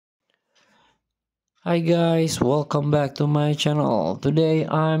Hi guys, welcome back to my channel. Today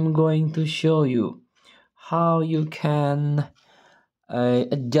I'm going to show you how you can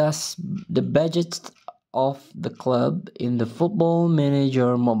adjust the budget of the club in the Football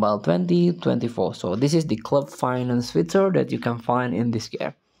Manager Mobile 2024. So this is the club finance feature that you can find in this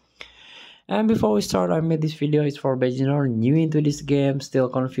game. And before we start, I made this video is for beginner new into this game, still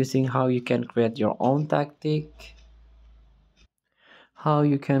confusing how you can create your own tactic, how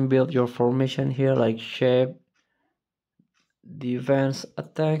you can build your formation here like shape, defense,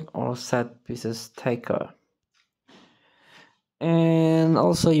 attack, or set pieces taker. And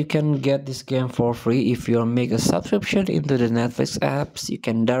also you can get this game for free if you make a subscription into the Netflix apps. You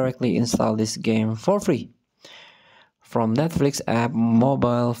can directly install this game for free from Netflix app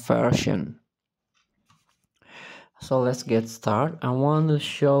mobile version. So let's get started. I want to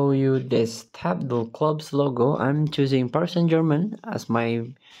show you this Tableau Club's logo. I'm choosing Paris Saint-Germain as my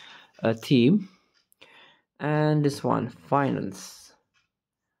team, and this one finance.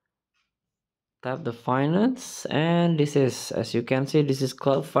 Tap the finance, and this is, as you can see, this is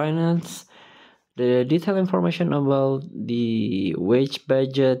club finance. The detailed information about the wage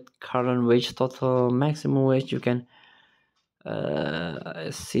budget, current wage total, maximum wage, you can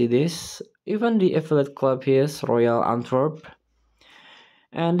see this. Even the affiliate club here is Royal Antwerp,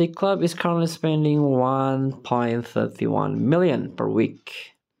 and the club is currently spending 1.31 million per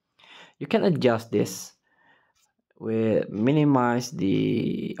week. You can adjust this. We minimize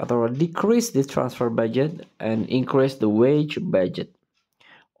the or decrease the transfer budget and increase the wage budget,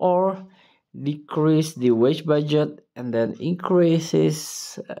 or decrease the wage budget and then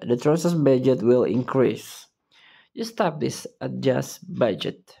increases the transfer budget will increase. Just tap this adjust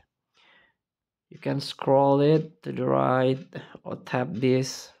budget. You can scroll it to the right or tap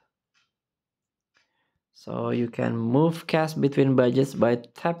this. So you can move cash between budgets by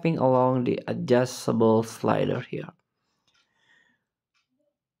tapping along the adjustable slider here.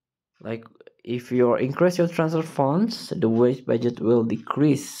 Like if you increase your transfer funds, the wage budget will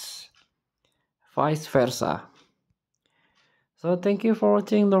decrease, vice versa. So thank you for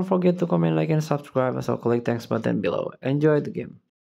watching. Don't forget to comment, like, and subscribe. Also click thanks button below. Enjoy the game.